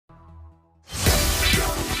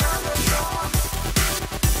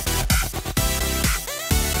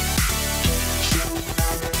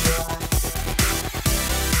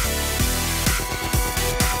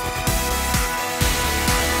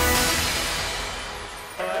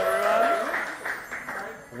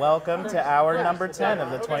welcome to hour number 10 of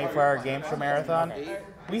the 24-hour game show marathon.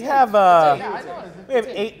 We have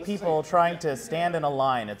 8 people trying to stand in a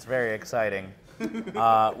line. It's very exciting.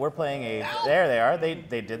 We're playing there they are. They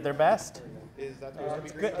did their best.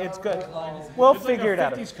 It's good. We'll figure it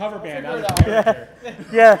out. 50s cover band out of character.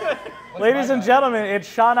 Yeah. Ladies and gentlemen, it's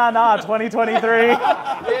Sha Na Na 2023.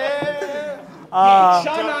 Sha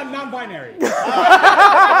Na non-binary.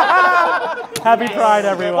 Happy Pride,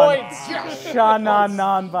 everyone. Sha Na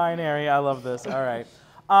non-binary. I love this. All right.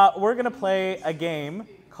 We're going to play a game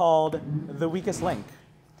called The Weakest Link.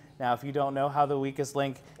 Now, if you don't know how The Weakest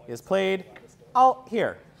Link is played,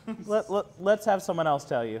 let's have someone else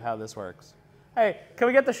tell you how this works. Hey, can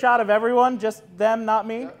we get the shot of everyone? Just them, not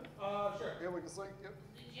me? Sure. Yeah, Weakest Link. Yep.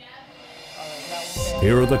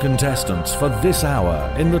 Here are the contestants for this hour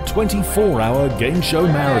in the 24-hour game show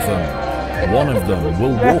marathon. One of them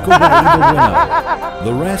will walk away the winner.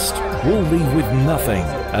 The rest will leave with nothing,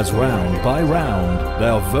 as round by round they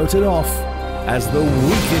are voted off as the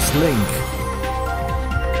weakest link.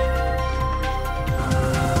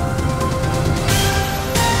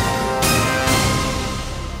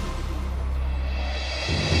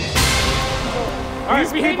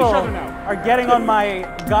 These people are getting on my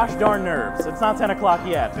gosh darn nerves. It's not 10 o'clock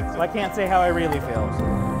yet, so I can't say how I really feel.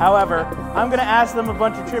 However, I'm going to ask them a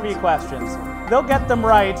bunch of trivia questions. They'll get them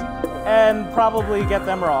right and probably get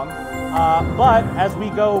them wrong. But as we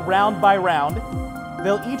go round by round,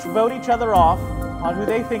 they'll each vote each other off on who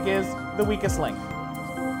they think is the weakest link.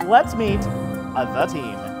 Let's meet the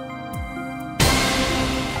team.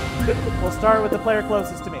 We'll start with the player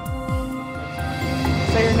closest to me.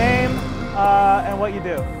 Say your name and what you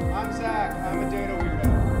do. I'm Zach. I'm a data weirdo.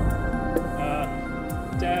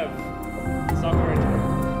 Dev, software engineer.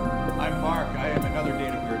 I'm Mark. I am another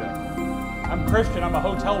data weirdo. I'm Christian. I'm a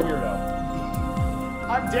hotel weirdo.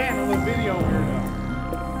 I'm Dan. I'm a video weirdo.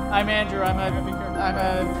 I'm Andrew. I'm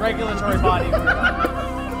a regulatory body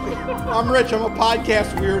weirdo. I'm Rich. I'm a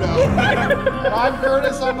podcast weirdo. I'm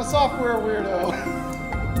Curtis. I'm a software weirdo.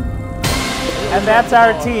 And that's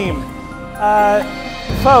our team.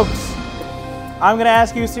 Folks, I'm going to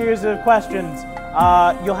ask you a series of questions.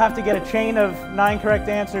 You'll have to get a chain of 9 correct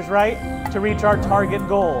answers right to reach our target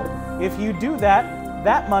goal. If you do that,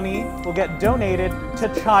 that money will get donated to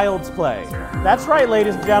Child's Play. That's right,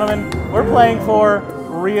 ladies and gentlemen. We're playing for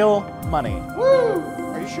real money. Woo!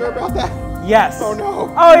 Are you sure about that? Yes. Oh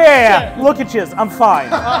no. Oh yeah. Look at you. I'm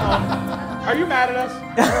fine. Are you mad at us?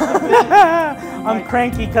 I'm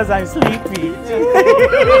cranky because I'm sleepy.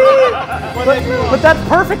 but that's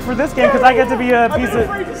perfect for this game because I get to be a piece of.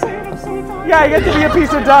 Yeah, I get to be a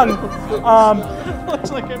piece of dung. Looks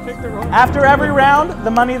like I picked the wrong. After every round, the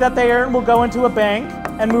money that they earn will go into a bank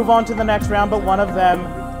and move on to the next round, but one of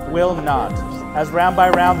them will not. As round by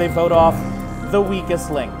round, they vote off the weakest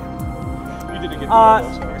link. You did a good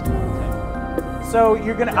So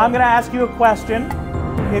I'm gonna ask you a question.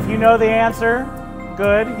 If you know the answer,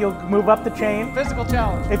 good. You'll move up the chain. Physical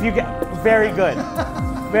challenge. If you get very good,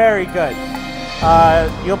 very good.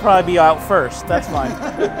 You'll probably be out first. That's fine.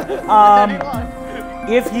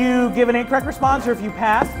 If you give an incorrect response or if you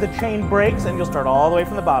pass, the chain breaks and you'll start all the way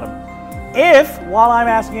from the bottom. If, while I'm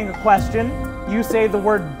asking a question, you say the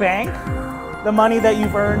word bank, the money that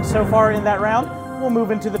you've earned so far in that round will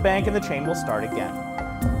move into the bank and the chain will start again.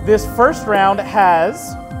 This first round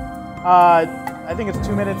has, I think it's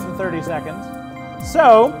 2 minutes and 30 seconds.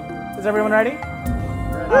 So, is everyone ready?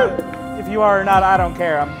 If you are or not, I don't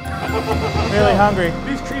care. I'm really hungry.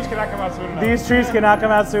 These trees cannot come out soon enough. These trees cannot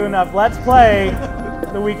come out soon enough. Let's play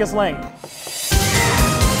the weakest link.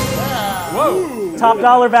 Whoa! Top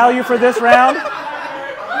dollar value for this round.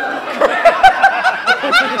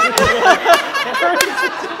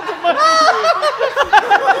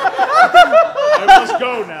 I must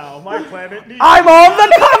go now. My planet needs. I'm on the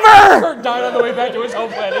cover! Kurt died on the way back to his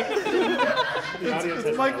home planet.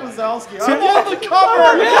 It's Mike Wazowski. I'm on the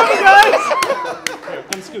cover!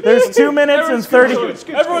 There's 2 minutes and 30. Everyone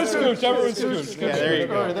scooch. Everyone scooch. Yeah, there you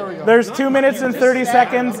go. There we go. There's 2 minutes and 30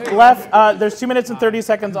 seconds left. There's 2 minutes and 30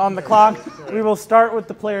 seconds on the clock. We will start with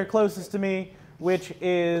the player closest to me, which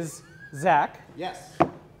is Zach. Yes.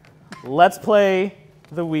 Let's play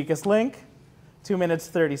the weakest link. 2 minutes,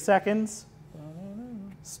 30 seconds.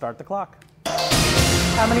 Start the clock.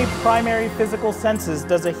 How many primary physical senses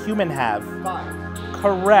does a human have? 5.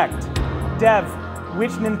 Correct. Dev,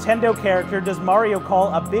 which Nintendo character does Mario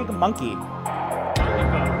call a big monkey?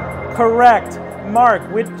 Correct. Mark,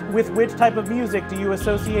 with which type of music do you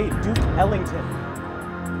associate Duke Ellington?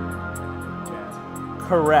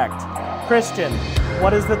 Correct. Christian,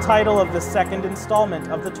 what is the title of the second installment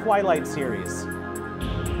of the Twilight series?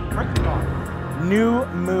 Break the dawn. New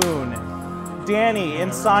moon. Danny,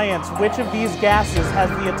 in science, which of these gases has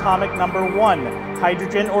the atomic number 1?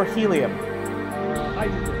 Hydrogen or helium?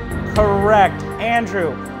 Hydrogen. Correct.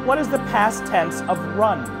 Andrew, what is the past tense of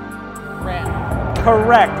run? Ran.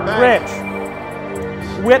 Correct. Bank.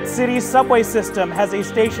 Rich. What city's subway system has a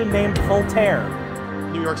station named Voltaire?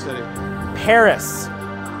 New York City. Paris.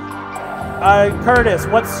 Curtis,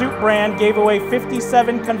 what soup brand gave away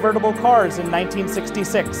 57 convertible cars in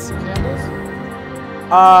 1966? Campbell's.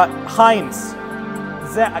 Heinz.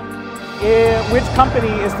 Zach, which company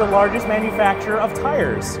is the largest manufacturer of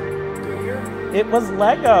tires? It was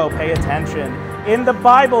Lego. Pay attention. In the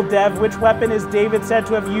Bible, Dev, which weapon is David said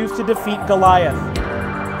to have used to defeat Goliath?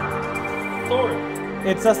 Sword.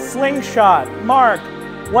 It's a slingshot. Mark,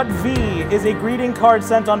 what V is a greeting card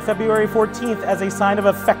sent on February 14th as a sign of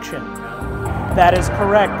affection? That is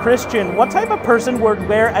correct. Christian, what type of person would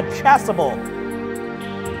wear a chasuble?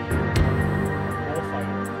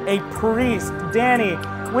 A priest. Danny,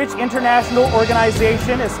 which international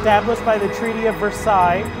organization established by the Treaty of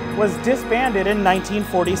Versailles was disbanded in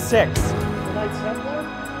 1946?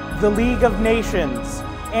 The League of Nations.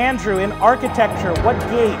 Andrew, in architecture, what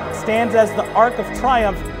gate stands as the Arc of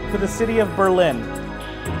Triumph for the city of Berlin?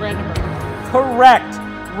 Brandenburg. Correct.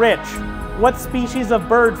 Rich, what species of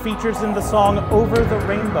bird features in the song Over the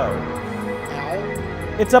Rainbow?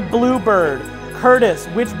 Owl. It's a bluebird. Curtis,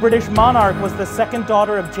 which British monarch was the second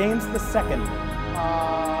daughter of James II? Elizabeth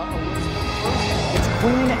It's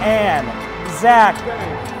Queen Anne. Zach,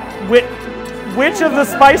 which of the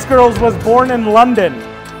Spice Girls was born in London?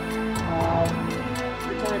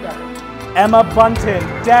 Victoria Beckham. Emma Bunton.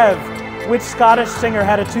 Dev, which Scottish singer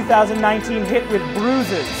had a 2019 hit with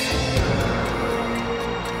Bruises?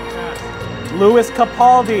 Louis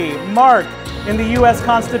Capaldi. Mark, in the U.S.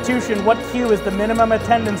 Constitution, what Q is the minimum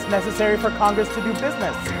attendance necessary for Congress to do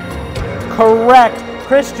business? Correct.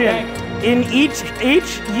 Christian, in each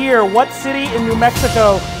year, what city in New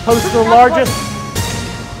Mexico hosts the largest...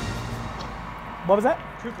 What was that?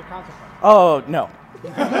 Truth or consequence? Oh, no.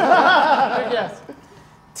 Yes.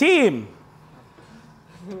 Team,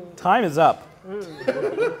 time is up.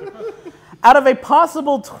 Out of a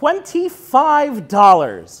possible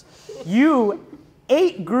 $25, you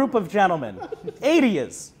 8 group of gentlemen,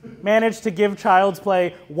 80s, managed to give Child's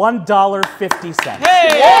Play $1.50.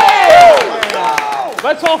 Hey!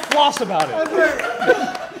 Let's all floss about it.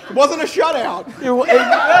 It wasn't a shutout.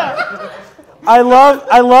 I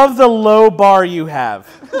love the low bar you have.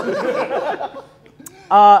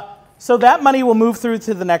 So that money will move through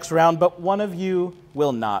to the next round, but one of you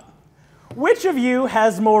will not. Which of you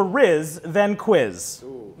has more Riz than Quiz?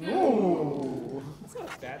 Ooh. That's not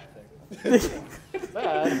a bad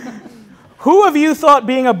thing. Who of you thought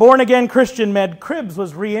being a born-again Christian meant Cribs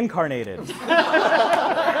was reincarnated?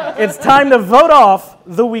 It's time to vote off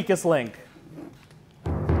the weakest link.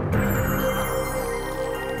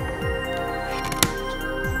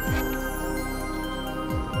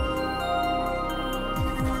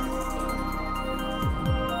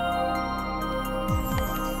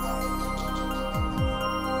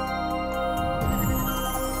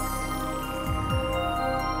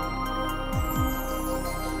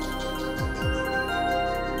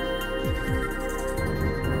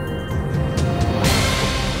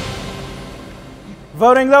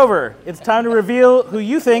 Voting's over. It's time to reveal who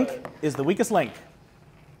you think is the weakest link.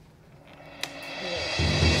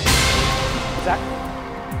 Zach?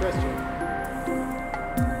 Christian.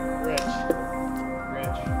 Rich.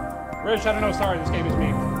 Rich, I don't know. Sorry, this game is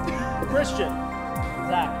me. Christian.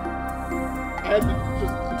 Zach. I had to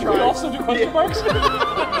just Do try. we also do question marks?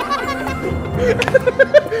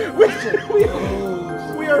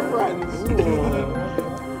 We are friends.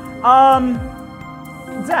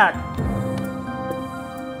 Zach.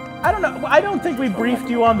 I don't know. I don't think we briefed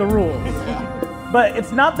you on the rules. But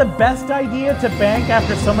it's not the best idea to bank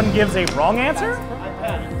after someone gives a wrong answer?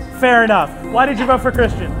 Fair enough. Why did you vote for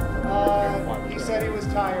Christian? He said he was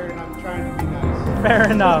tired, and I'm trying to be nice.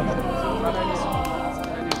 Fair enough.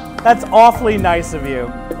 That's awfully nice of you.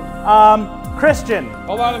 Christian,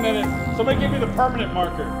 Hold on a minute. Somebody give me the permanent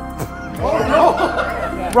marker. Oh no!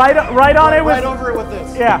 right on it with. Right over it with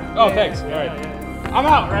this. Yeah, Oh, thanks. All right. I'm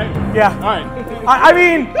out, right? yeah. All right. I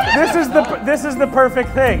mean, this is the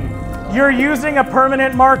perfect thing. You're using a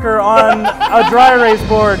permanent marker on a dry erase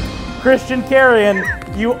board. Christian Carrion,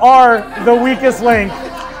 you are the weakest link.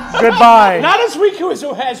 Goodbye. Not as weak as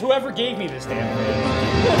whoever gave me this damn thing.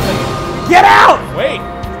 Get out! Wait.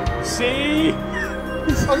 See?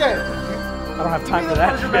 Okay. I don't have time for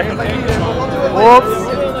that. We'll do it Whoops.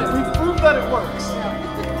 later. We've proved that it works.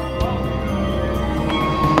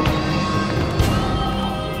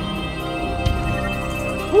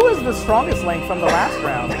 the strongest link from the last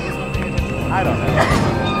round? I don't know.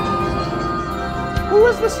 Who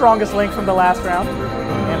was the strongest link from the last round?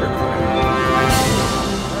 Andrew.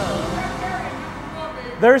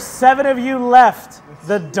 There's 7 of you left.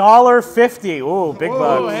 The $1.50. Ooh, big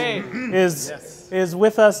bucks. hey. Is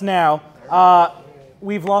with us now.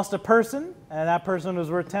 We've lost a person, and that person was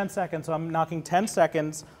worth 10 seconds, so I'm knocking 10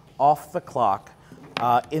 seconds off the clock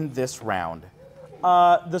in this round.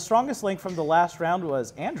 The strongest link from the last round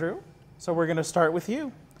was Andrew, so we're going to start with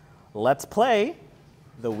you. Let's play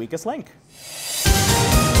the weakest link.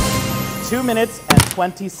 2 minutes and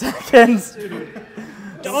 20 seconds.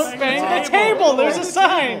 Don't bang the table. There's a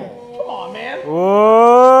sign. Come on, man.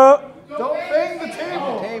 Whoa. Don't bang the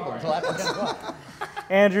table.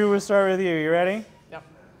 Andrew, we'll start with you. You ready? Yep.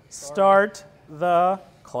 Start the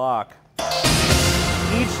clock.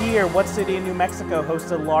 Each year, what city in New Mexico hosts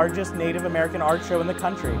the largest Native American art show in the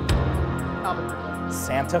country?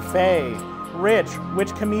 Santa Fe. Rich,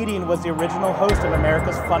 which comedian was the original host of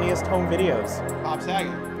America's Funniest Home Videos? Bob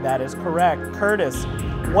Saget. That is correct. Curtis,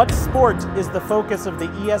 what sport is the focus of the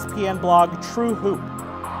ESPN blog True Hoop?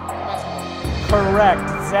 Correct.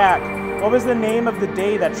 Zach, what was the name of the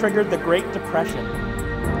day that triggered the Great Depression?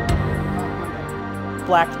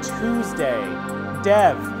 Black Tuesday.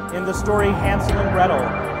 Dev, in the story Hansel and Gretel,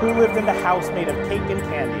 who lived in the house made of cake and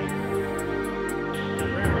candy?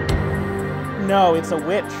 No, it's a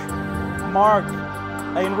witch. Mark,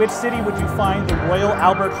 in which city would you find the Royal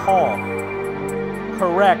Albert Hall?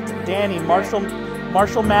 Correct. Danny, Marshall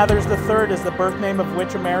Mathers III is the birth name of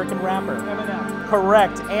which American rapper? Eminem.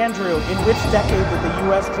 Correct. Andrew, in which decade did the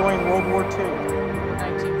U.S. join World War II?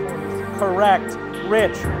 1940s. Correct.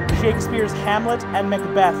 Rich, Shakespeare's Hamlet and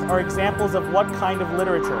Macbeth are examples of what kind of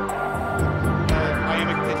literature?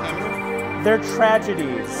 Iambic pentameter. They're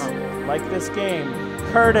tragedies, like this game.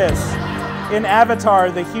 Curtis, in Avatar,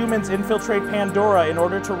 the humans infiltrate Pandora in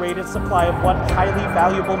order to raid its supply of what highly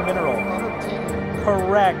valuable mineral?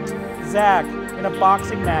 Correct. Zach, in a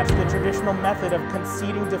boxing match, the traditional method of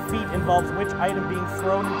conceding defeat involves which item being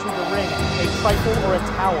thrown into the ring, a trifle or a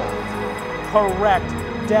towel? Correct.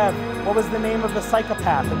 Dev, what was the name of the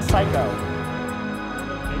psychopath in Psycho?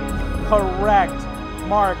 Correct.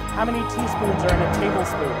 Mark, how many teaspoons are in a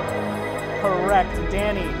tablespoon? Correct.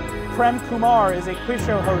 Danny, Prem Kumar is a quiz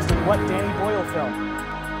show host in what Danny Boyle film?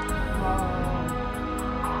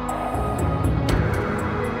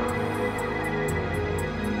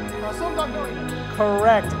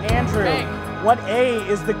 Correct. Andrew, Bang. what A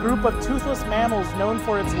is the group of toothless mammals known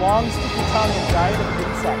for its long, sticky tongue and diet of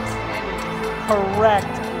insects? Correct.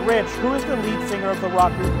 Rich, who is the lead singer of the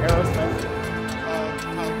rock group Aerosmith?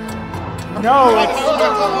 No,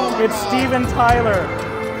 it's Steven Tyler.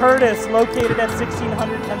 Curtis, located at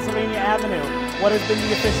 1600 Pennsylvania Avenue. What has been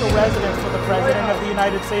the official residence for the President of the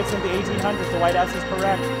United States in the 1800s? The White House is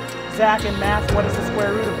correct. Zach, in math, what is the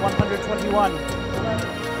square root of 121?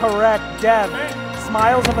 Correct. Dev,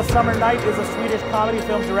 Smiles of a Summer Night is a Swedish comedy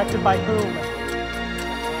film directed by whom?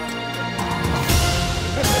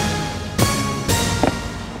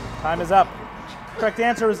 Time is up. Correct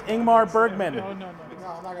answer is Ingmar Bergman. No, I'm not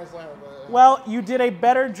gonna slam it. Well, you did a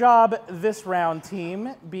better job this round,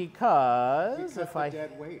 team, because if I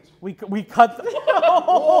Dead weight. we cut the,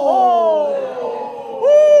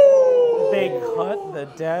 they cut the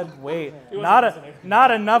dead weight.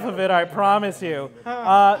 Not enough of it, I promise you.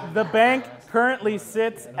 The bank currently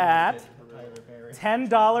sits at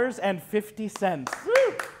 $10.50.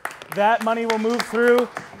 That money will move through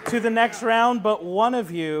to the next round, but one of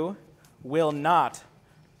you will not.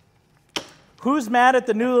 Who's mad at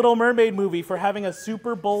the new Little Mermaid movie for having a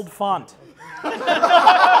super bold font?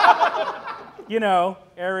 You know,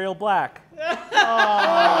 Arial Black.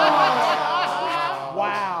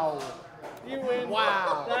 Wow. You win.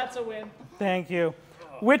 Wow. That's a win. Thank you.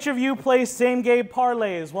 Which of you plays same-game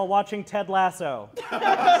parlays while watching Ted Lasso?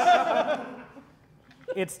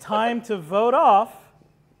 It's time to vote off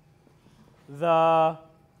the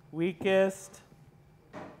weakest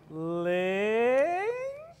link.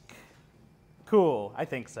 Cool, I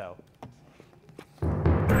think so.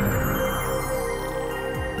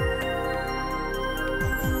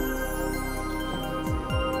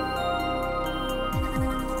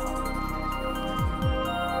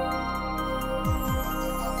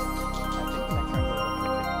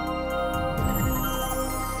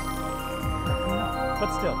 But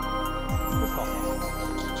still, good call.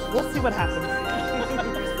 We'll see what happens.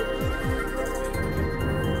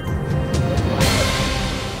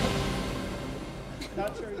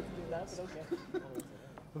 Not sure you can do that, but okay.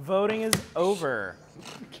 Voting is over.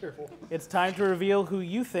 Careful. It's time to reveal who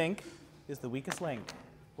you think is the weakest link.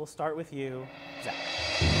 We'll start with you, Zach.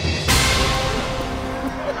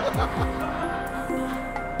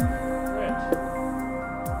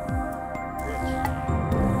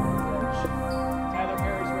 Tyler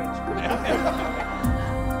Perry's rich.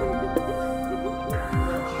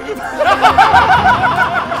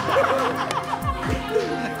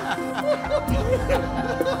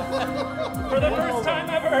 For the first time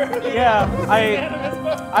ever. Yeah,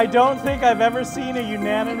 I don't think I've ever seen a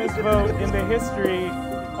unanimous vote in the history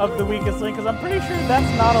of the weakest link, because I'm pretty sure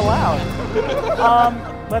that's not allowed.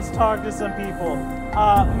 Let's talk to some people.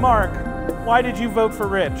 Mark, why did you vote for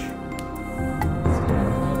Rich?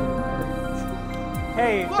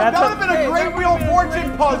 Hey, Look, that's that would have been a great Wheel of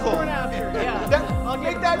Fortune puzzle. Yeah.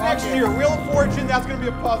 Make that next year. Wheel of Fortune, that's going to be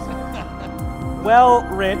a puzzle. Well,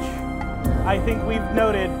 Rich, I think we've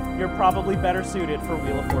noted you're probably better suited for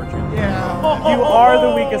Wheel of Fortune. Yeah. You are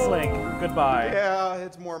the weakest link. Goodbye. Yeah,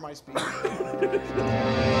 it's more my speed.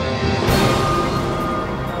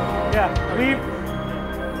 Yeah, leave.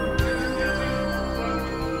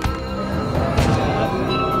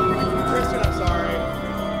 Kristen, I'm sorry.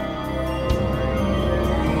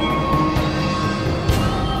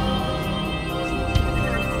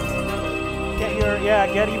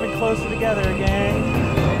 Get even closer together, gang.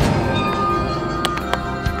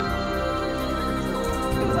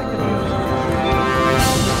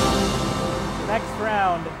 Next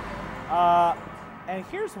round. And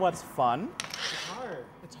here's what's fun.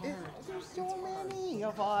 There's so many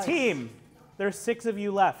of us. Team, there's 6 of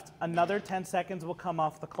you left. Another 10 seconds will come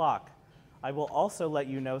off the clock. I will also let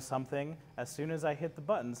you know something as soon as I hit the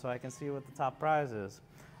button so I can see what the top prize is.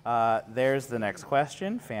 There's the next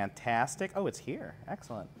question. Fantastic. Oh, it's here.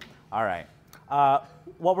 Excellent. All right.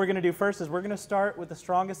 What we're going to do first is we're going to start with the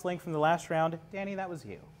strongest link from the last round. Danny, that was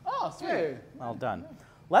you. Oh, sweet. Well done.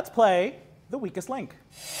 Let's play the weakest link.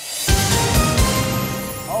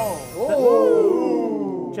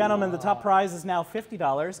 Oh. Gentlemen, the top prize is now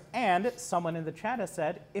 $50, and someone in the chat has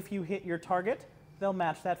said if you hit your target, they'll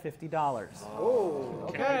match that $50. Oh.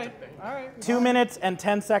 Okay. All right. 2 minutes and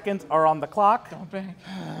 10 seconds are on the clock. Don't bank.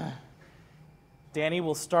 Danny,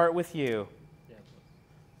 we'll start with you.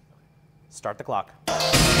 Start the clock.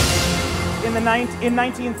 In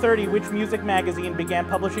 1930, which music magazine began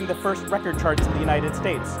publishing the first record charts in the United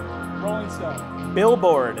States? Rolling Stone.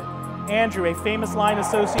 Billboard. Andrew, a famous line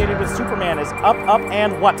associated with Superman is up, up,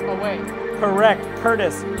 and what? Away. Correct.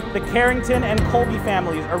 Curtis, the Carrington and Colby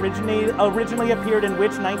families originally appeared in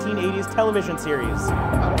which 1980s television series?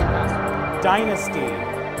 Dynasty.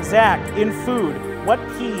 Zach, in food, what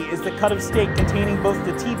pea is the cut of steak containing both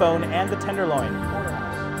the T-bone and the tenderloin?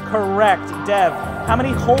 Correct. Dev, how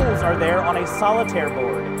many holes are there on a solitaire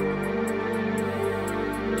board?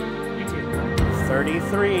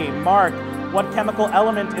 33. Mark, what chemical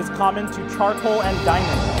element is common to charcoal and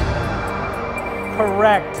diamond?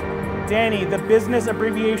 Correct. Danny, the business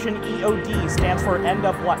abbreviation EOD stands for end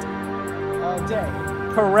of what? Day.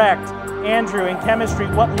 Correct. Andrew, in chemistry,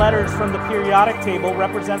 what letters from the periodic table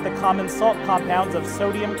represent the common salt compounds of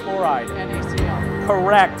sodium chloride? NaCl.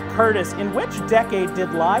 Correct. Curtis, in which decade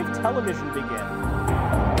did live television begin?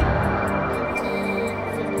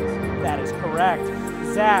 That is correct.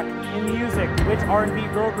 Zach, in music, which R&B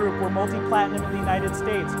girl group were multi-platinum in the United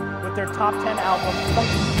States with their top 10 album,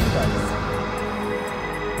 Funky Divas?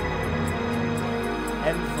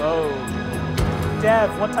 And Vogue. Dev,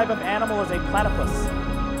 what type of animal is a platypus?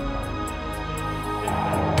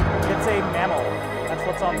 It's a mammal. That's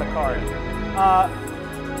what's on the card.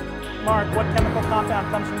 Mark, what chemical compound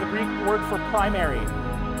comes from the Greek word for primary?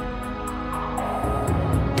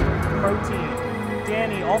 Protein.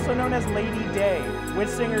 Danny, also known as Lady Day, which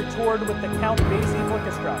singer toured with the Count Basie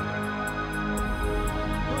Orchestra?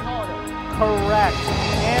 Correct.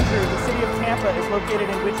 Andrew, the city of Tampa is located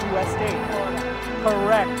in which U.S. state?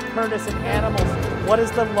 Correct. Curtis, in animals, what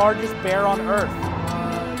is the largest bear on Earth?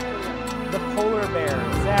 The polar bear.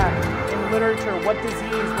 Zach, in literature, what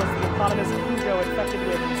disease was the eponymous Cujo infected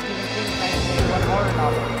with in Stephen King's 1981 horror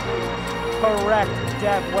novel? Correct.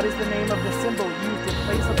 Deb, what is the name of the symbol used in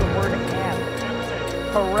place of the word and?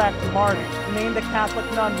 Correct. Mark, name the Catholic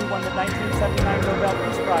nun who won the 1979 Nobel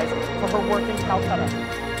Peace Prize for her work in Calcutta.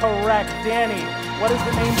 Correct. Danny, what is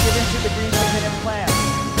the name given to the green pigment plant?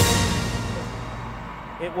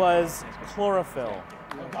 It was chlorophyll.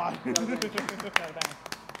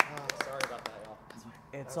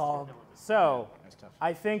 It's all. So,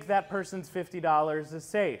 I think that person's $50 is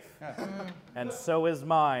safe. And so is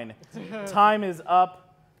mine. Time is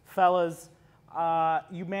up, fellas.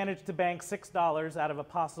 You managed to bank $6 out of a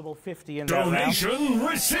possible $50 in that round. Donation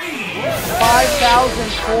received!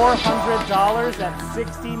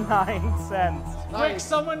 $5,400.69. Quick,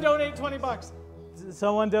 someone donate $20.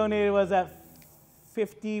 Someone donated, was at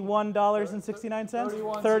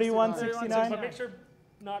 $51.69. $31.69. But make sure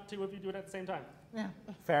not to if you do it at the same time.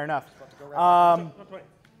 Fair enough.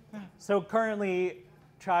 So currently,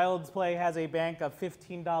 Child's Play has a bank of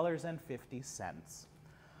 $15.50.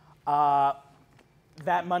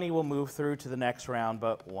 That money will move through to the next round,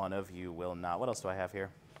 but one of you will not. What else do I have here?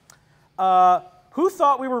 Who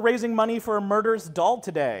thought we were raising money for a murderous doll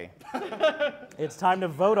today? It's time to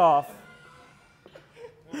vote off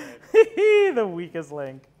the weakest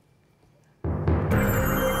link.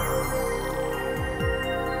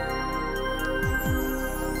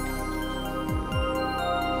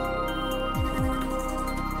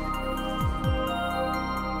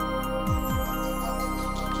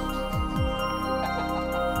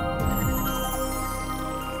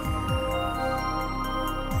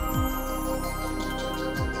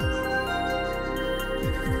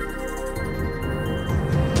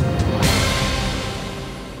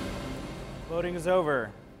 Voting is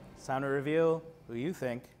over. It's time to reveal who you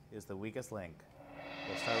think is the weakest link.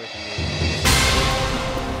 We'll start with you.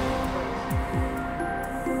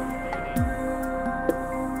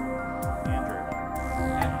 Andrew.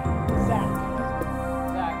 Zach.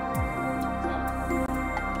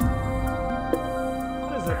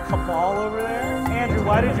 What is it, cabal over there? Andrew,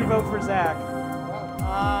 why did you vote for Zach?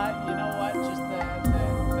 You know what? Just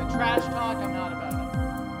the trash talk, I'm not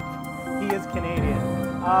about it. He is Canadian.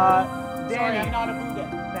 Danny. Sorry, I'm not a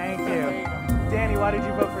Buddha. Thank There you. you go. Danny, why did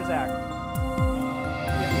you vote for Zach?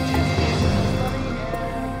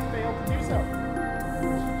 Failed to do so.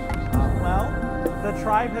 Well, the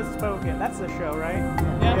tribe has spoken. That's the show, right?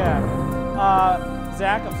 Yeah. Yeah.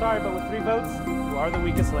 Zach, I'm sorry, but with 3 votes, you are the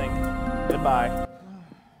weakest link. Goodbye.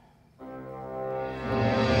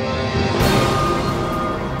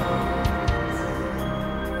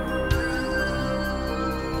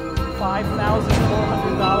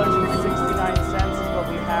 $5,400.69 is what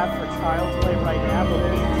we have for Child's Play right now, but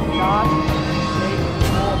we cannot make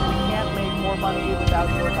more. We can't make more money without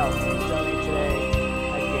your help. Please donate today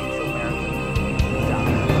at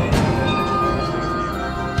GameShowMarathon.com.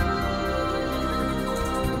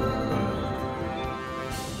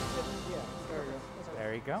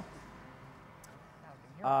 There you go.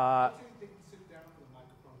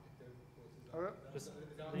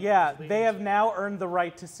 Yeah, they have now earned the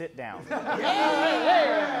right to sit down. Pass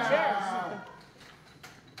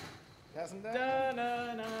them down.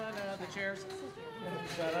 Da-na-na-na, the chairs.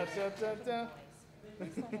 Da-da-da-da-da.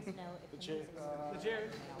 The chairs.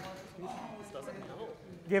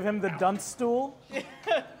 Give him the dunce stool.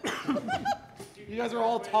 You guys are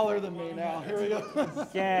all taller than me now. Here we go.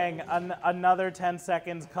 Gang, another 10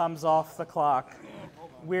 seconds comes off the clock.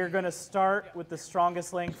 We're going to start with the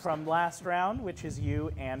strongest link from last round, which is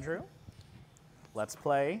you, Andrew. Let's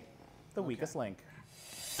play the weakest link.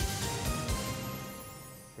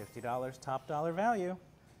 $50 top dollar value.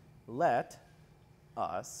 Let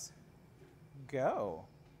us go.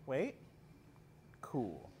 Wait.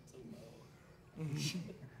 Cool.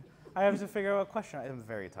 I have to figure out a question. I'm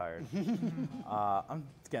very tired. I'm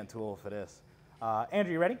getting too old for this.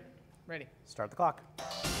 Andrew, you ready? Ready. Start the clock.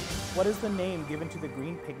 What is the name given to the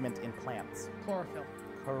green pigment in plants? Chlorophyll.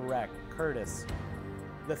 Correct. Curtis.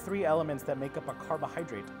 The 3 elements that make up a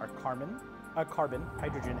carbohydrate are carbon,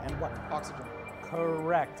 hydrogen, and what? Oxygen.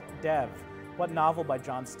 Correct. Dev. What novel by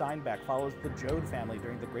John Steinbeck follows the Joad family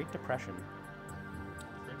during the Great Depression?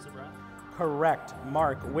 Grapes of Wrath. Correct.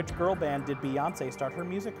 Mark. Which girl band did Beyonce start her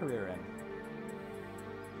music career in?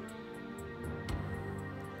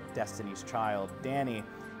 Destiny's Child. Danny.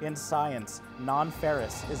 In science,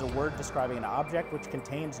 non-ferrous is a word describing an object which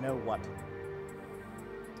contains no what?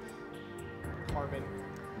 Carbon.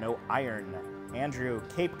 No iron. Andrew,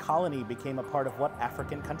 Cape Colony became a part of what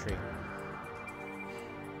African country?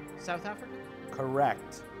 South Africa?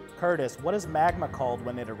 Correct. Curtis, what is magma called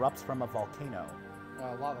when it erupts from a volcano?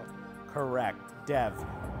 Lava. Correct. Dev,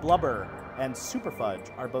 Blubber and Superfudge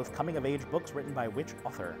are both coming-of-age books written by which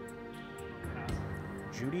author?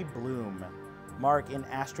 Judy Blume. Mark, in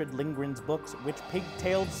Astrid Lindgren's books, which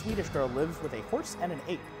pig-tailed Swedish girl lives with a horse and an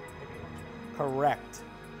ape? Correct.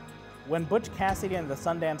 When Butch Cassidy and the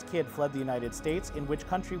Sundance Kid fled the United States, in which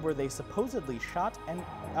country were they supposedly caught and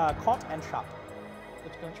shot?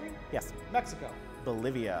 Which country? Yes. Mexico.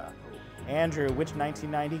 Bolivia. Andrew, which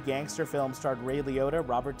 1990 gangster film starred Ray Liotta,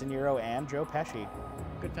 Robert De Niro, and Joe Pesci?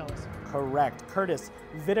 Goodfellas. Correct. Curtis,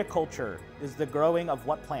 viticulture is the growing of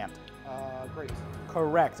what plant? Grapes.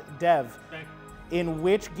 Correct. Dev, Thank you. in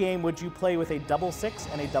which game would you play with a double 6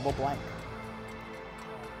 and a double blank?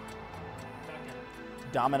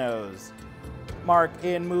 Dominoes. Mark,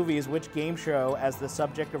 in movies, which game show as the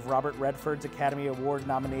subject of Robert Redford's Academy Award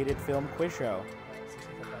nominated film quiz show?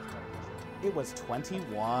 It was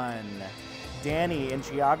 21. Danny, in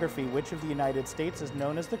geography, which of the United States is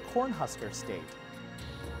known as the Cornhusker State?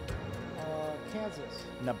 Kansas.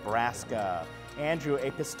 Nebraska. Andrew, a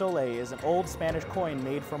pistole is an old Spanish coin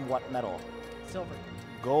made from what metal? Silver.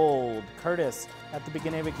 Gold. Curtis, at the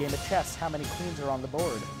beginning of a game of chess, how many queens are on the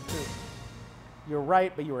board? 2. You're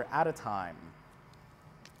right, but you were out of time.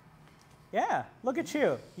 Yeah, look at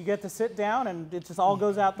you. You get to sit down and it just all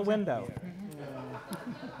goes out the window.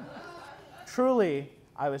 Truly,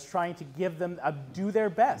 I was trying to give them do their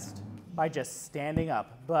best by just standing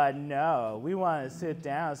up. But no, we want to sit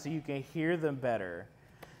down so you can hear them better.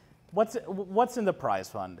 What's in the prize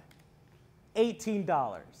fund?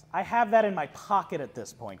 $18. I have that in my pocket at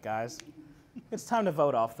this point, guys. It's time to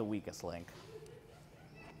vote off the weakest link.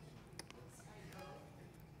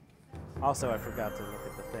 Also, I forgot to look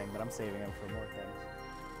at the thing, but I'm saving them for more things.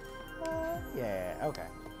 Yeah, okay.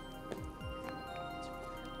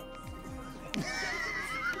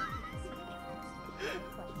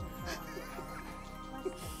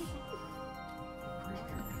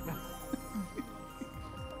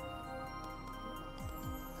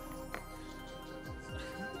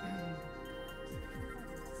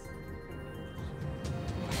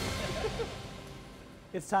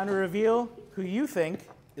 It's time to reveal who you think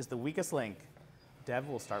is the weakest link. Dev,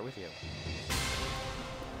 we'll start with you.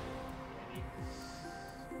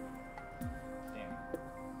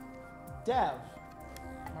 Dev.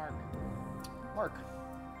 Mark. Mark.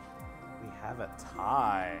 We have a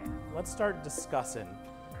tie. Let's start discussing.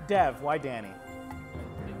 Dev, why Danny?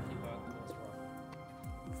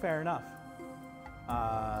 Fair enough.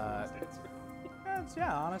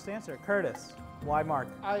 Yeah, honest answer. Curtis, why Mark?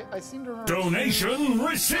 I seem to remember. Donation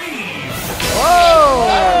received!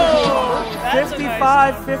 Whoa! That's a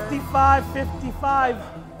 55, 55, 55.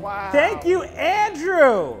 Wow. Thank you,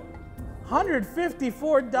 Andrew!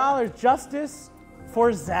 $154 justice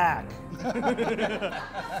for Zach.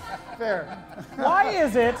 Fair. Why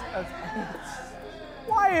is it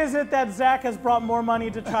that Zach has brought more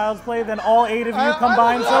money to Child's Play than all 8 of you I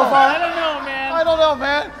combined don't so know. far? I don't know, man. I don't know,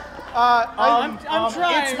 man. I'm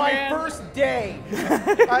trying, It's my man. first day.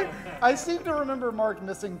 I seem to remember Mark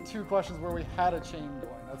missing 2 questions where we had a chain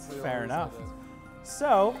going. That's the Fair only enough. reason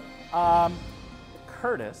So,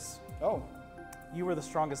 Curtis, it is. Oh, you were the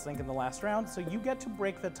strongest link in the last round, so you get to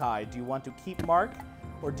break the tie. Do you want to keep Mark,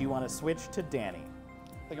 or do you want to switch to Danny?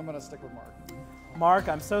 I think I'm gonna stick with Mark. Mark,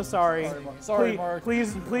 I'm so sorry. Sorry, Mark. Sorry, Mark.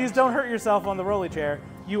 Please don't hurt yourself on the rolly chair.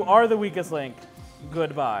 You are the weakest link.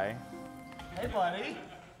 Goodbye. Hey, buddy.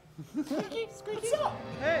 What's up?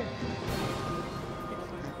 Hey.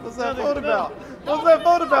 What's that vote about? What's that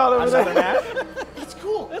vote about over Another there? match? It's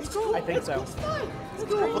cool. It's cool. I think so. It's fine. It's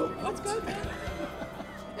cool. That's good.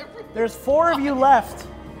 There's 4 of you left.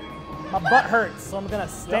 My butt hurts, so I'm gonna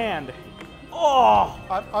stand. Oh,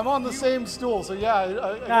 I'm on the same stool, so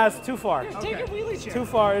yeah. nah, it's too far. Take your wheelie chair. Too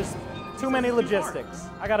far is too many logistics.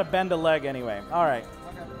 I gotta bend a leg anyway. All right.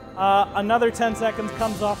 Another 10 seconds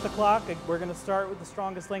comes off the clock. We're gonna start with the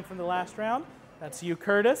strongest link from the last round. That's you,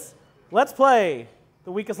 Curtis. Let's play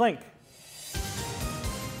the weakest link.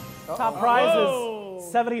 Top prize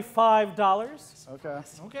is $75. Okay.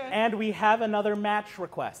 Okay. And we have another match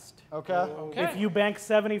request. Okay. Okay. If you bank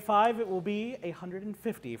 75, it will be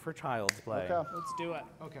 150 for Child's Play. Okay. Let's do it.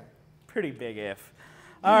 Okay. Pretty big if.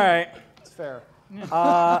 All right. It's fair.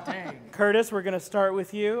 Curtis, we're going to start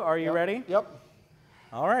with you. Are you ready? Yep.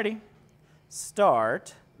 All righty.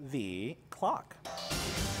 Start the clock.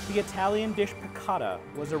 The Italian dish piccata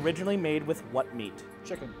was originally made with what meat?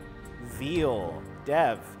 Chicken. Veal.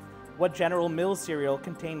 Dev. What General Mills cereal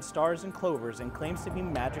contains stars and clovers and claims to be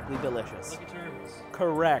magically delicious? Lucky Charms.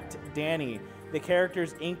 Correct. Danny. The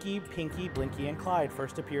characters Inky, Pinky, Blinky, and Clyde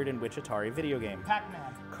first appeared in which Atari video game? Pac-Man.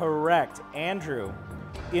 Correct. Andrew.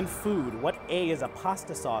 In food, what A is a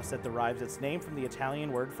pasta sauce that derives its name from the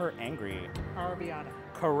Italian word for angry? Arrabbiata.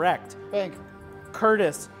 Correct. Bank.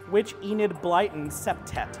 Curtis. Which Enid Blyton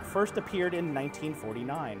septet first appeared in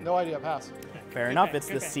 1949? No idea. Pass. Fair enough. bet, It's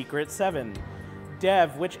good the bet. Secret Seven.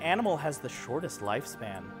 Dev. Which animal has the shortest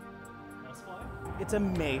lifespan? Mousefly. It's a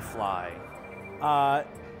mayfly.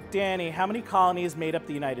 Danny, how many colonies made up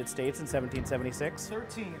the United States in 1776?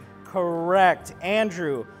 13. Correct.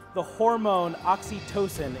 Andrew, the hormone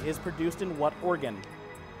oxytocin is produced in what organ?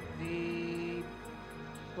 The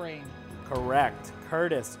brain. Correct.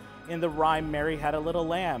 Curtis, in the rhyme Mary Had a Little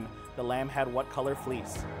Lamb, the lamb had what color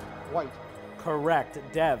fleece? White. Correct.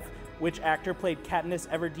 Dev, which actor played Katniss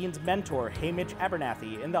Everdeen's mentor, Haymitch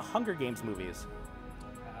Abernathy, in the Hunger Games movies?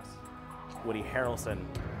 Pass. Woody Harrelson.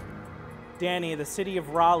 Danny, the city of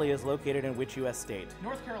Raleigh is located in which U.S. state?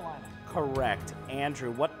 North Carolina. Correct. Andrew,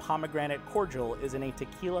 what pomegranate cordial is in a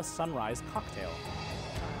tequila sunrise cocktail?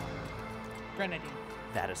 Grenadine.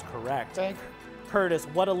 That is correct. Bank. Curtis,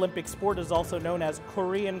 what Olympic sport is also known as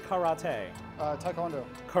Korean karate? Taekwondo.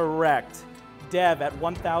 Correct. Dev, at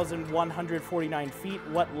 1,149 feet,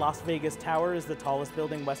 what Las Vegas tower is the tallest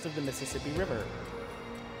building west of the Mississippi River?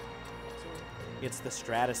 It's the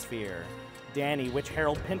Stratosphere. Danny, which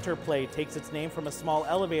Harold Pinter play takes its name from a small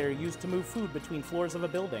elevator used to move food between floors of a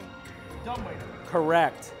building? Dumbwaiter.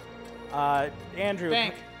 Correct. Andrew,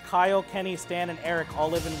 Bank. Kyle, Kenny, Stan, and Eric all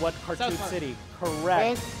live in what cartoon South Park. city? Correct.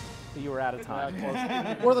 Bank. You were out of time.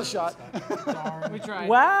 Worth a shot. We tried.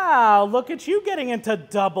 Wow, look at you getting into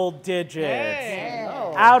double digits. Hey.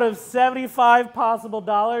 Oh. Out of 75 possible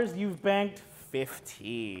dollars, you've banked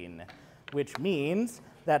 15, which means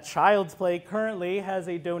that Child's Play currently has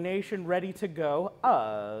a donation ready to go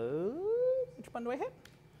of, which button do I hit?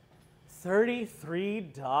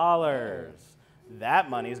 $33.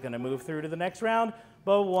 That money's gonna move through to the next round,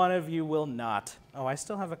 but one of you will not. Oh, I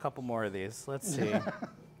still have a couple more of these. Let's see.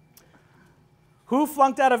 Who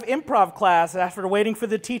flunked out of improv class after waiting for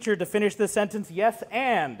the teacher to finish the sentence, yes,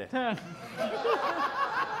 and?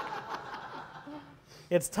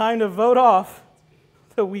 It's time to vote off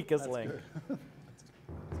the weakest link.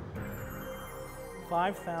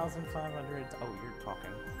 5,500. Oh, you're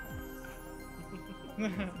talking.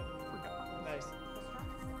 Nice.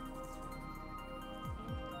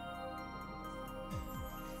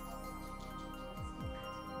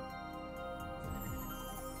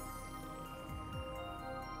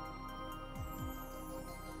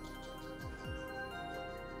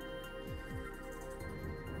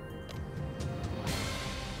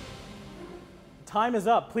 Time is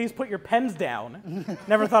up. Please put your pens down.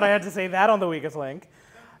 Never thought I had to say that on the weakest link.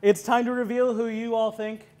 It's time to reveal who you all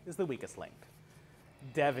think is the weakest link.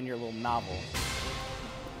 Dev in your little novel.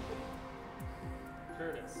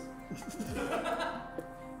 Curtis.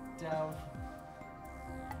 Dev.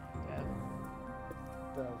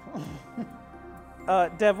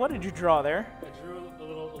 Dev, what did you draw there? I drew a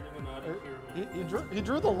little Illuminati pyramid. He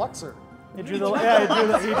drew the Luxor. He drew the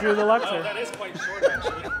he drew the Oh, Luxor. that is quite short,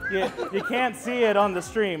 actually. You can't see it on the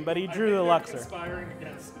stream, but he drew the Luxor. Conspiring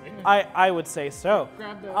against me. I would say so.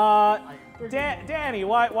 Grab the. Danny,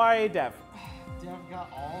 why Dev? Dev got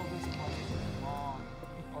all of his questions wrong,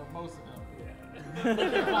 or most of them.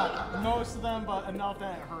 Well, most of them, but enough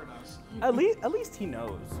that it hurt us. At least he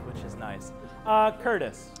knows, which is nice.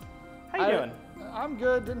 Curtis, how you doing? I'm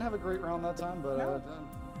good. Didn't have a great round that time, but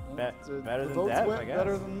Better the than votes Dev, went I guess.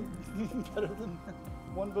 Better than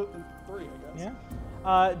one vote than three, I guess.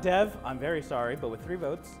 Yeah. Dev, I'm very sorry, but with 3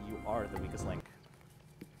 votes, you are the weakest link.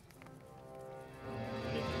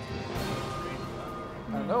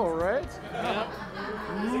 I know, right?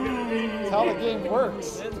 That's how the game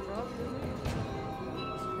works.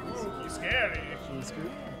 You scary.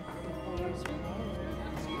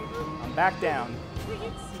 I'm back down.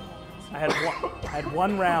 I had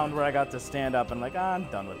one round where I got to stand up and I'm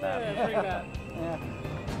done with that. Bring that.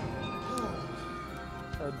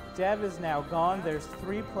 So Dev is now gone. There's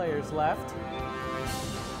 3 players left.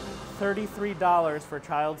 $33 for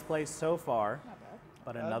Child's Play so far.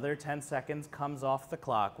 But another 10 seconds comes off the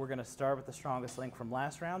clock. We're going to start with the strongest link from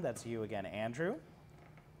last round. That's you again, Andrew.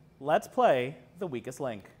 Let's play the weakest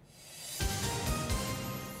link.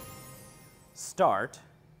 Start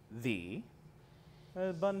the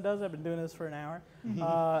button does. I've been doing this for an hour.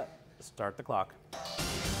 Start the clock.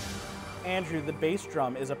 Andrew, the bass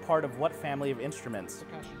drum is a part of what family of instruments?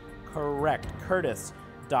 Percussion. Correct. Curtis,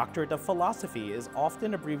 Doctorate of Philosophy is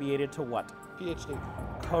often abbreviated to what? PhD.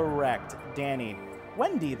 Correct. Danny,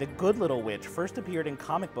 Wendy, the good little witch, first appeared in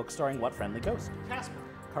comic books starring what friendly ghost? Casper.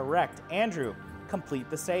 Correct. Andrew, complete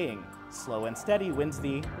the saying. Slow and steady wins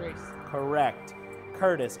the... Race. Correct.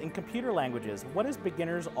 Curtis, in computer languages, what is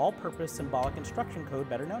beginner's all-purpose symbolic instruction code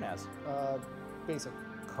better known as? Basic.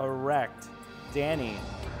 Correct. Danny,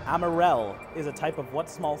 amarel is a type of what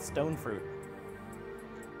small stone fruit?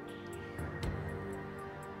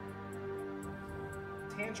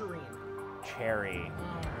 Tangerine. Cherry.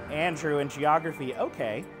 Andrew, in geography,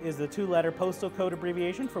 OK is the 2-letter postal code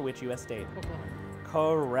abbreviation for which U.S. state? Oklahoma.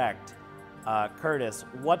 Correct. Curtis,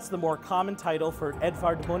 what's the more common title for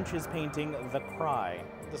Edvard Munch's painting, The Cry?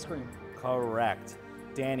 The Scream. Correct.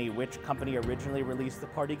 Danny, which company originally released the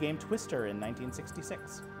party game Twister in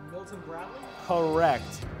 1966? Milton Bradley.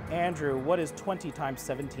 Correct. Andrew, what is 20 times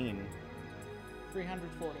 17?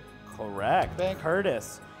 340. Correct. Bank.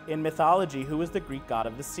 Curtis, in mythology, who is the Greek god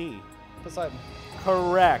of the sea? Poseidon.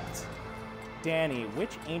 Correct. Danny,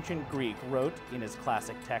 which ancient Greek wrote in his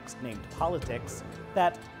classic text named Politics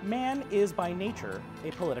that man is by nature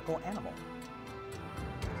a political animal?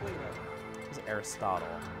 It was Aristotle.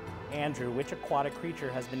 Andrew, which aquatic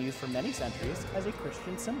creature has been used for many centuries as a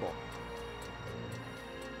Christian symbol?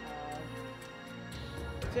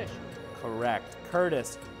 Fish. Correct.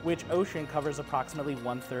 Curtis, which ocean covers approximately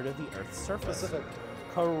 1/3 of the Earth's surface? Pacific.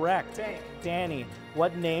 Correct. Danny,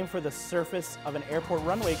 what name for the surface of an airport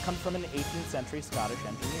runway comes from an 18th century Scottish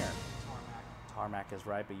engineer? Tarmac is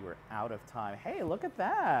right, but you were out of time. Hey, look at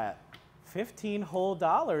that. 15 whole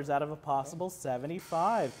dollars out of a possible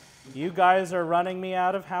 75. You guys are running me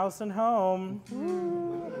out of house and home.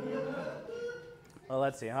 Well,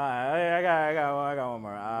 let's see. I got one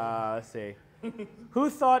more. Let's see. Who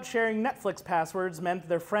thought sharing Netflix passwords meant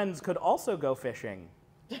their friends could also go fishing?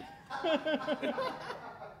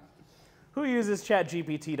 Who uses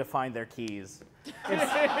ChatGPT to find their keys?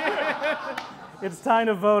 It's time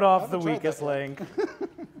to vote off the weakest link.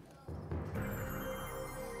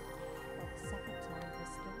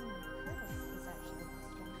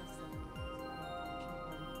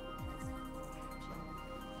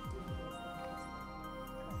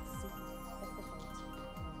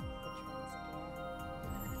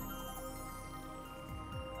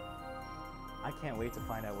 I can't wait to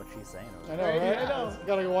find out what she's saying over I there. know, right? I know. You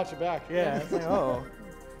gotta go watch it back. Yeah, it's like, oh,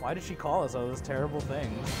 why did she call us all those terrible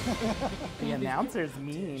things? The announcer's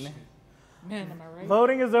mean. Man, am I right?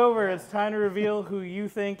 Voting is over. It's time to reveal who you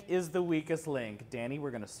think is the weakest link. Danny, we're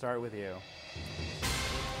going to start with you.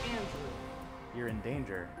 Andrew. You're in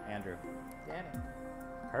danger, Andrew. Danny.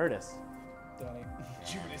 Curtis. Danny.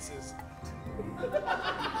 Judas's.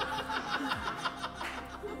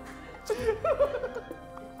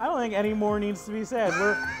 I don't think any more needs to be said.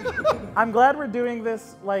 I'm glad we're doing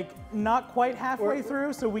this like not quite halfway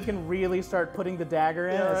through, so we can really start putting the dagger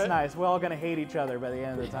in. Yeah, It's right. nice. We're all gonna hate each other by the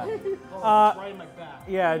end of the time. Oh, it's right in my back.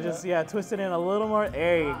 Yeah, just twist it in a little more.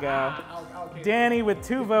 There you go. Okay. Danny, with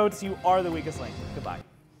 2 votes, you are the weakest link. Goodbye.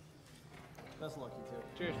 That's lucky too.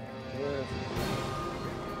 Cheers. Yeah.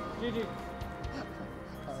 GG.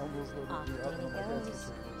 I almost voted Off you out. Danny Oh my God, goes. it's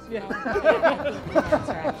true. Yeah. I think the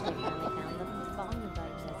answer actually finally found the volume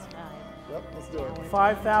button this time. Yep, let's do it.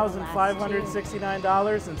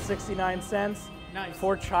 $5,569.69 Nice.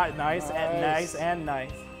 for nice and nice Nice. and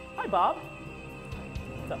nice. Hi, Bob.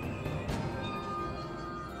 What's up?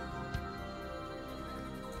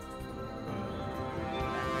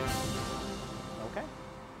 Okay.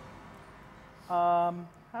 How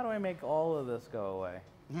do I make all of this go away?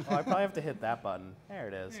 Oh, I probably have to hit that button. There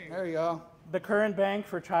it is. There you go. The current bank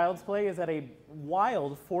for Child's Play is at a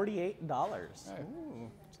wild $48. Hey,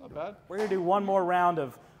 it's not bad. We're gonna do one more round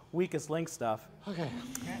of weakest link stuff. Okay.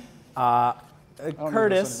 Curtis,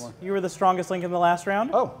 need this anymore. you were the strongest link in the last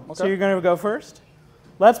round. Oh, So okay. you're gonna go first.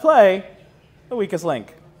 Let's play the weakest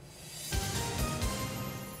link.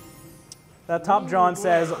 That top John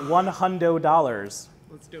says $100.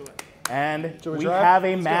 Let's do it. And Should we we try it? have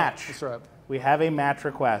a Let's go. match. Let's try it. We have a match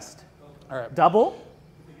request. All right. Double?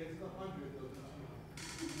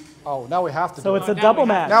 Oh, now we have to So do it's it. a double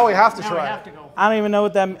match. Now we have to Now we try have it. to go. I don't even know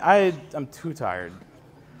what that I'm too tired.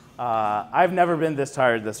 I've never been this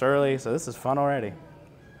tired this early, so this is fun already.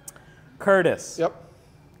 Curtis, Yep.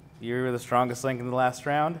 you were the strongest link in the last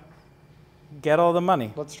round. Get all the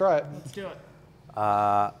money. Let's try it. Let's do it.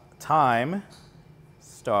 Time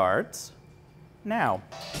starts now.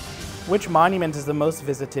 Which monument is the most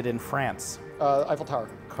visited in France? Eiffel Tower.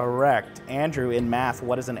 Correct. Andrew, in math,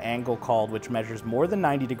 what is an angle called which measures more than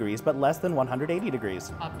 90 degrees but less than 180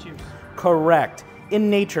 degrees? Obtuse. Correct. In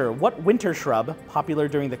nature, what winter shrub, popular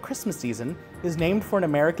during the Christmas season, is named for an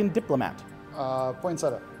American diplomat?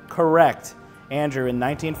 Poinsettia. Correct. Andrew, in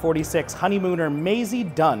 1946, honeymooner Maisie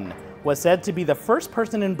Dunn was said to be the first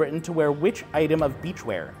person in Britain to wear which item of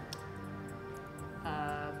beachwear?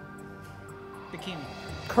 Bikini.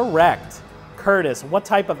 Correct. Curtis, what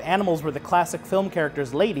type of animals were the classic film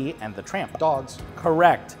characters Lady and the Tramp? Dogs.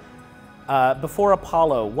 Correct. Before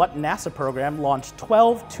Apollo, what NASA program launched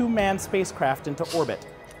 12 two-man spacecraft into orbit?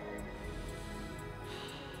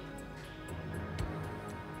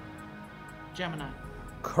 Gemini.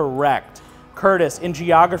 Correct. Curtis, in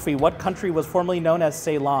geography, what country was formerly known as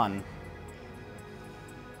Ceylon?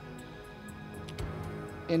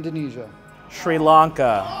 Indonesia. Sri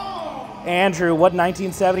Lanka. Andrew, what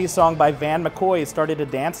 1970s song by Van McCoy started a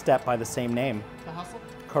dance step by the same name? The Hustle.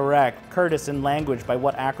 Correct. Curtis, in language, by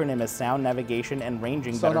what acronym is sound, navigation, and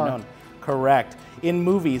ranging better Sonar. known? Correct. In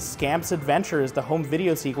movies, Scamp's Adventure is the home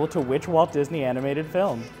video sequel to which Walt Disney animated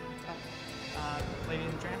film? Lady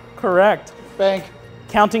and the Tramp. Correct. Bank.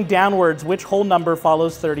 Counting downwards, which whole number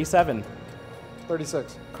follows 37?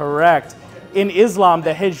 36. Correct. In Islam,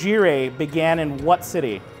 the Hejire began in what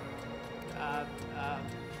city?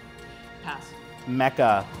 Pass.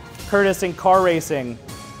 Mecca. Curtis, in car racing.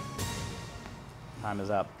 Time is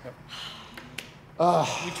up.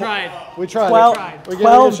 We tried. We tried. We gave it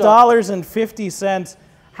a shot. $12.50.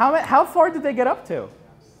 How far did they get up to?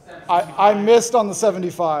 I missed on the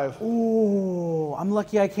 75. Ooh, I'm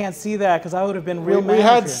lucky I can't see that because I would have been real mad. We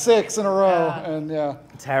had at you. 6 in a row, and yeah.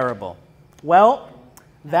 Terrible. Well,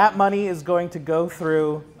 that money is going to go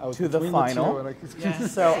through to the between final. the two, and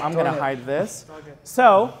So I'm going to hide this.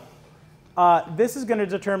 So this is going to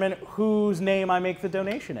determine whose name I make the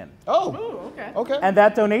donation in. Oh, Okay. okay. And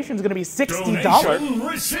that donation is going to be $60. Donation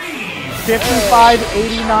received.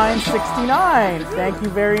 $55.89.69. Thank you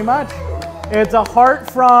very much. It's a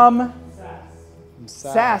heart from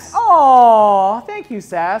Sass. Oh, thank you,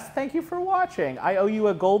 Sass. Thank you for watching. I owe you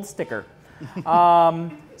a gold sticker.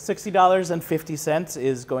 $60.50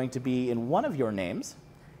 is going to be in one of your names.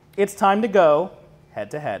 It's time to go head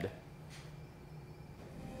to head.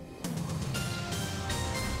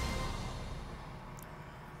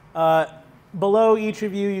 Below each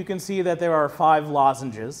of you, you can see that there are 5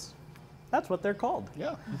 lozenges. That's what they're called.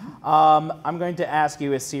 Yeah. I'm going to ask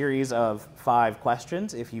you a series of 5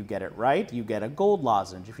 questions. If you get it right, you get a gold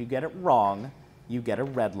lozenge. If you get it wrong, you get a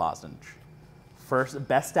red lozenge. First,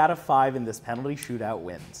 best out of 5 in this penalty shootout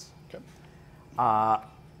wins. Okay.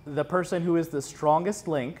 The person who is the strongest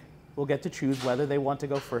link will get to choose whether they want to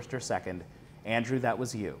go first or second. Andrew, that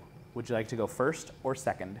was you. Would you like to go first or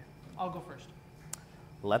second? I'll go first.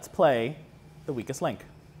 Let's play the weakest link.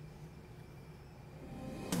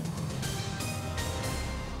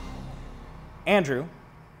 Andrew,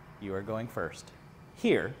 you are going first.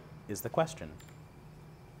 Here is the question.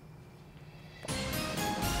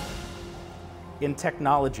 In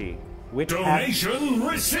technology, which Donation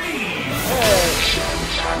received.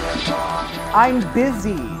 I'm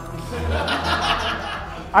busy.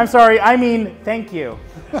 I'm sorry, I mean, thank you.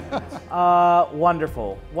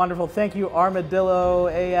 Wonderful, wonderful. Thank you, Armadillo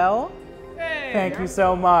AL. Hey. Thank you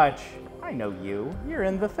so much. I know you. You're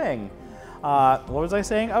in the thing. What was I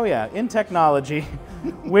saying? Oh yeah, in technology,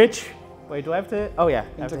 which, wait, do I have to? Oh yeah,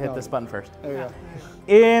 I have to hit this button first. There you go.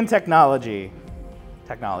 In technology,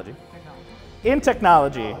 in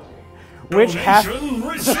technology, which has. Donation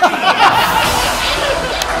received.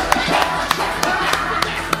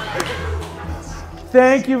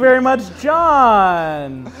 Thank you very much,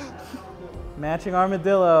 John. Matching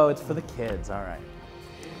armadillo. It's for the kids. All right.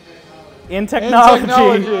 In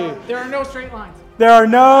technology. There are no straight lines. There are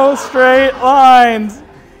no straight lines.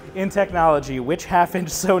 In technology, which half-inch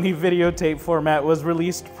Sony videotape format was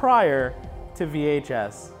released prior to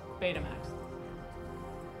VHS? Betamax.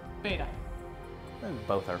 Beta.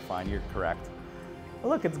 Both are fine. You're correct. Oh,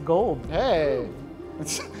 look, it's gold. Hey.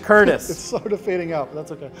 Curtis. It's sort of fading out, but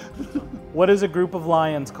that's okay. What is a group of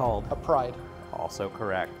lions called? A pride. Also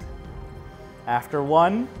correct. After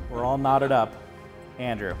 1, we're all knotted up.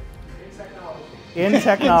 Andrew. In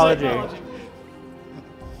technology.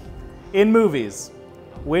 In movies,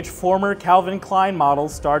 which former Calvin Klein model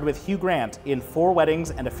starred with Hugh Grant in 4 Weddings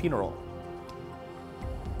and a Funeral?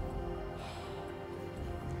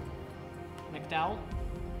 McDowell.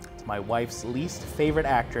 It's my wife's least favorite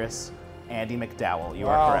actress, Andie MacDowell. You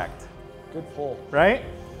Wow. are correct. Good pull. Right?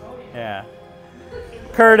 Yeah.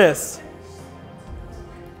 Curtis.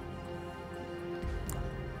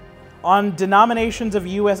 On denominations of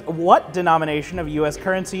what denomination of U.S.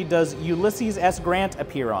 currency does Ulysses S. Grant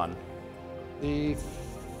appear on? The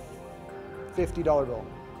 $50 bill.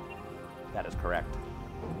 That is correct.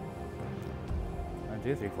 1,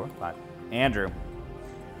 2, 3, 4, 5. Andrew.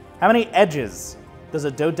 How many edges does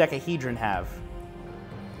a dodecahedron have?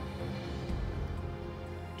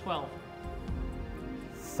 12.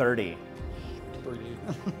 30. 30.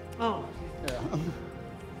 Oh. Yeah.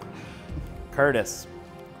 Curtis.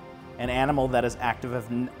 An animal that is active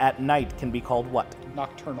at night can be called what?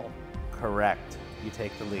 Nocturnal. Correct. You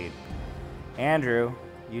take the lead. Andrew,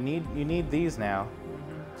 you need these now.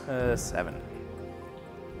 7.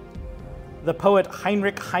 The poet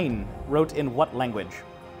Heinrich Heine wrote in what language?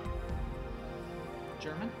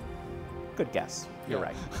 German. Good guess. You're Yeah.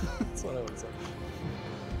 right. That's what I would say.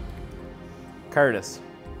 Curtis.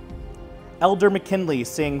 Elder McKinley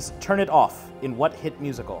sings Turn It Off in what hit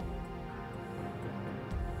musical?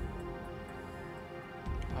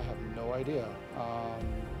 I have no idea.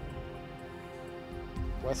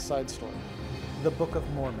 West Side Story. The Book of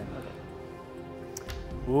Mormon.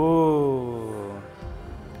 Ooh.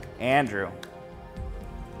 Andrew,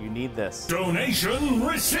 you need this. Donation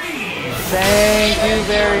received. Thank you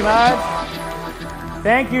very much.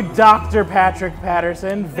 Thank you, Dr. Patrick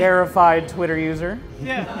Patterson, verified Twitter user.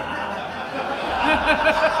 Yeah.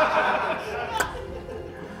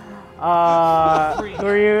 Who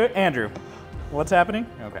are you? Andrew. What's happening?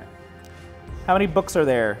 Okay. How many books are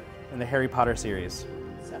there in the Harry Potter series?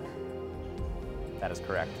 7. That is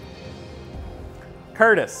correct.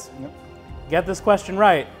 Curtis. Yep. Get this question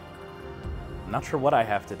right. I'm not sure what I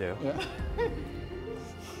have to do. Yeah.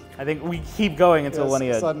 I think we keep going until Yes, one of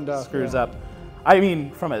you sudden death, screws yeah. up. I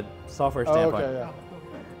mean, from a software Oh, standpoint. okay, yeah.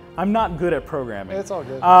 I'm not good at programming. It's all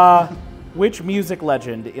good. Which music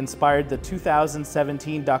legend inspired the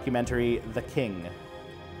 2017 documentary The King?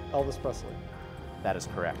 Elvis Presley. That is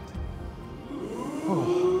correct.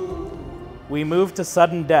 We move to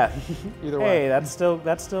sudden death. Either Hey, way. that's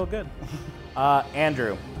still good.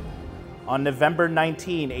 Andrew, on November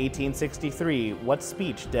 19, 1863, what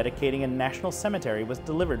speech dedicating a national cemetery was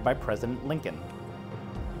delivered by President Lincoln?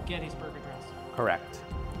 Gettysburg Address. Correct.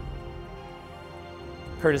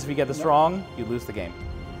 Curtis, if you get this wrong, you lose the game.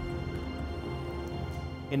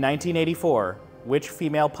 In 1984, which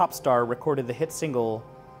female pop star recorded the hit single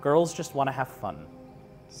Girls Just Wanna Have Fun?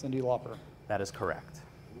 Cindy Lauper. That is correct.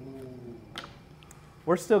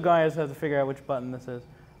 We're still going, I just have to figure out which button this is.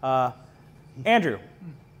 Andrew,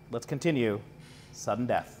 let's continue. Sudden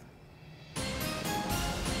death.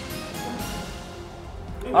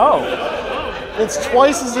 Oh, It's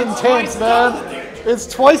twice as intense, man. It's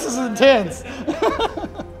twice as intense.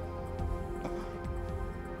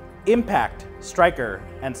 impact, striker,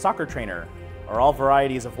 and soccer trainer are all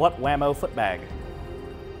varieties of what Whammo footbag?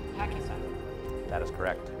 Hacky sack. That is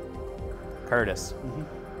correct. Curtis.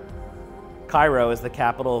 Cairo is the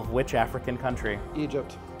capital of which African country?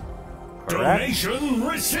 Egypt. Correct. Donation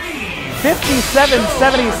received. 57,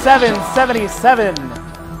 77, 77.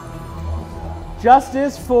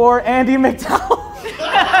 Justice for Andy McDowell.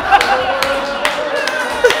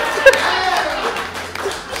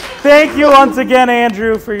 Thank you once again,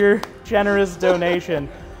 Andrew, for your generous donation.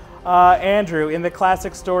 Andrew, in the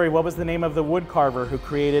classic story, what was the name of the woodcarver who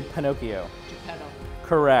created Pinocchio? Geppetto.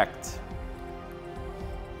 Correct.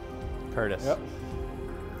 Curtis. Yep.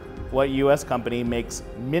 What U.S. company makes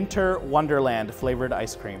Minter Wonderland flavored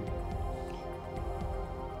ice cream?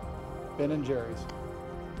 Ben and Jerry's.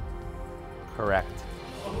 Correct.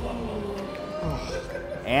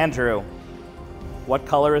 Andrew, what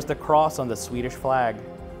color is the cross on the Swedish flag?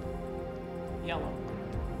 Yellow.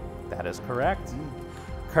 That is correct.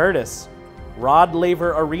 Curtis, Rod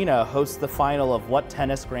Laver Arena hosts the final of what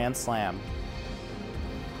tennis Grand Slam?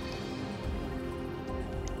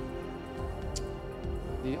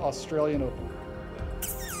 The Australian Open.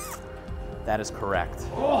 That is correct.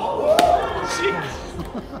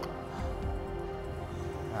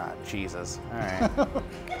 Ah, Jesus. All right.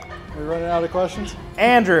 We running out of questions?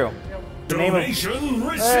 Andrew, the name of... Donation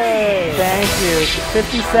received. Thank you.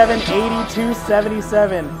 57, 82,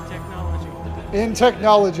 77. Technology. In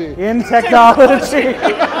technology. In technology.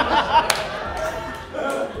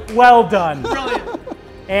 Well done. Brilliant.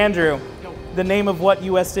 Andrew, Yo. the name of what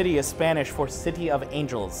U.S. city is Spanish for City of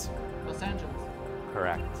Angels? Los Angeles.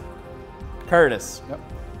 Correct. Curtis, Yep.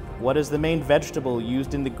 what is the main vegetable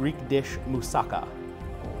used in the Greek dish moussaka?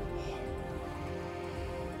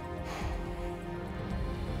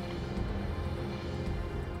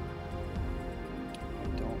 I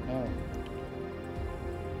don't know.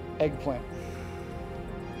 Eggplant.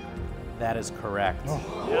 That is correct.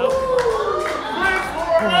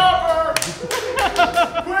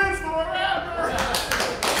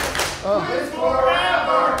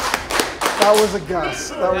 That was a guess.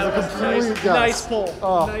 That was a complete guess. Nice pull.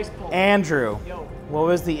 Oh. Nice pull. Andrew, Yo. what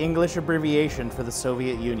was the English abbreviation for the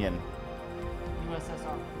Soviet Union?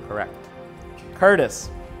 USSR. Correct. Curtis,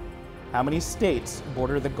 how many states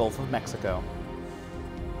border the Gulf of Mexico?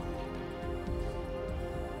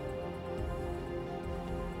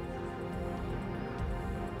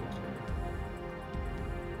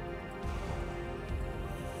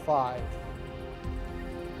 Five.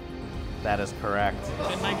 That is correct.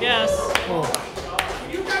 Been my guess.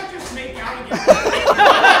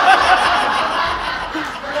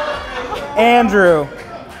 Andrew,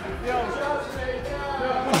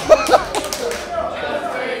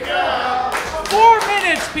 4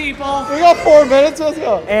 minutes, people. We got 4 minutes. Let's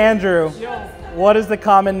go. Andrew, Yo. what is the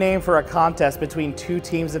common name for a contest between two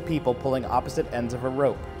teams of people pulling opposite ends of a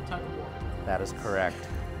rope? Tug of war. That is correct.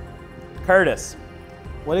 Curtis,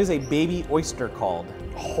 what is a baby oyster called?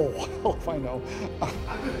 Oh, well, if I know.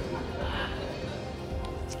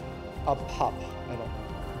 A pup. I don't know.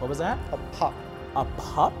 What was that? A pup. A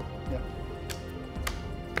pup? Yeah.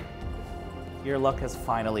 Your luck has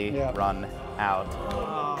finally Yeah. run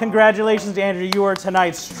out. Congratulations, Andrew. You are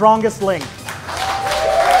tonight's strongest link.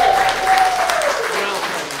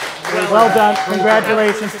 Well done.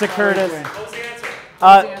 Congratulations to Curtis.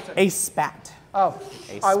 A spat. Oh,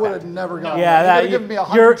 I would have never gotten Yeah, that.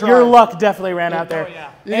 your luck definitely ran out there.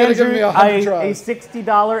 You gotta give me 100 a tries.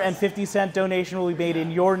 $60.50 donation will be made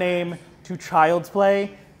in your name to Child's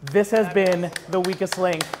Play. This has been the weakest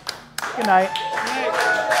link. Good night.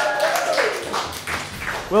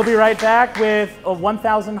 We'll be right back with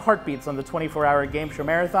 1,000 heartbeats on the 24-hour game show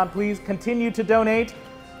marathon. Please continue to donate.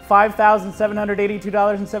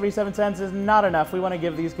 $5,782.77 is not enough. We want to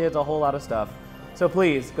give these kids a whole lot of stuff. So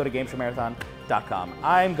please go to GameShowMarathon.com.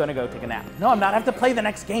 I'm going to go take a nap. No, I'm not. I have to play the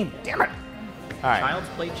next game. Damn it. All right. Child's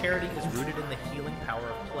Play charity is rooted in the healing power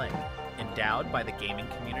of play. Endowed by the gaming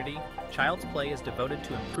community, Child's Play is devoted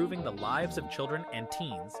to improving the lives of children and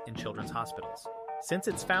teens in children's hospitals. Since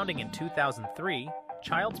its founding in 2003,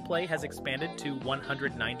 Child's Play has expanded to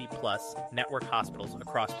 190-plus network hospitals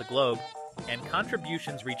across the globe, and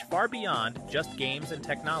contributions reach far beyond just games and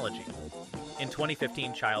technology. In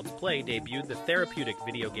 2015, Child's Play debuted the Therapeutic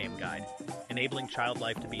Video Game Guide, enabling child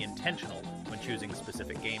life to be intentional when choosing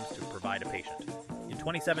specific games to provide a patient. In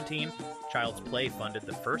 2017, Child's Play funded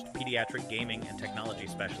the first pediatric gaming and technology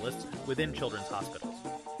specialists within children's hospitals.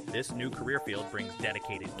 This new career field brings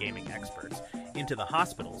dedicated gaming experts into the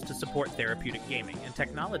hospitals to support therapeutic gaming and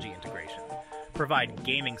technology integration, provide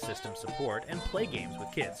gaming system support, and play games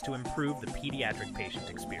with kids to improve the pediatric patient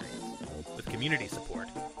experience. With community support,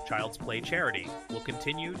 Child's Play charity will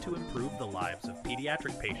continue to improve the lives of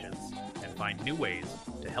pediatric patients and find new ways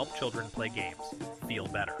to help children play games feel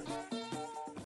better.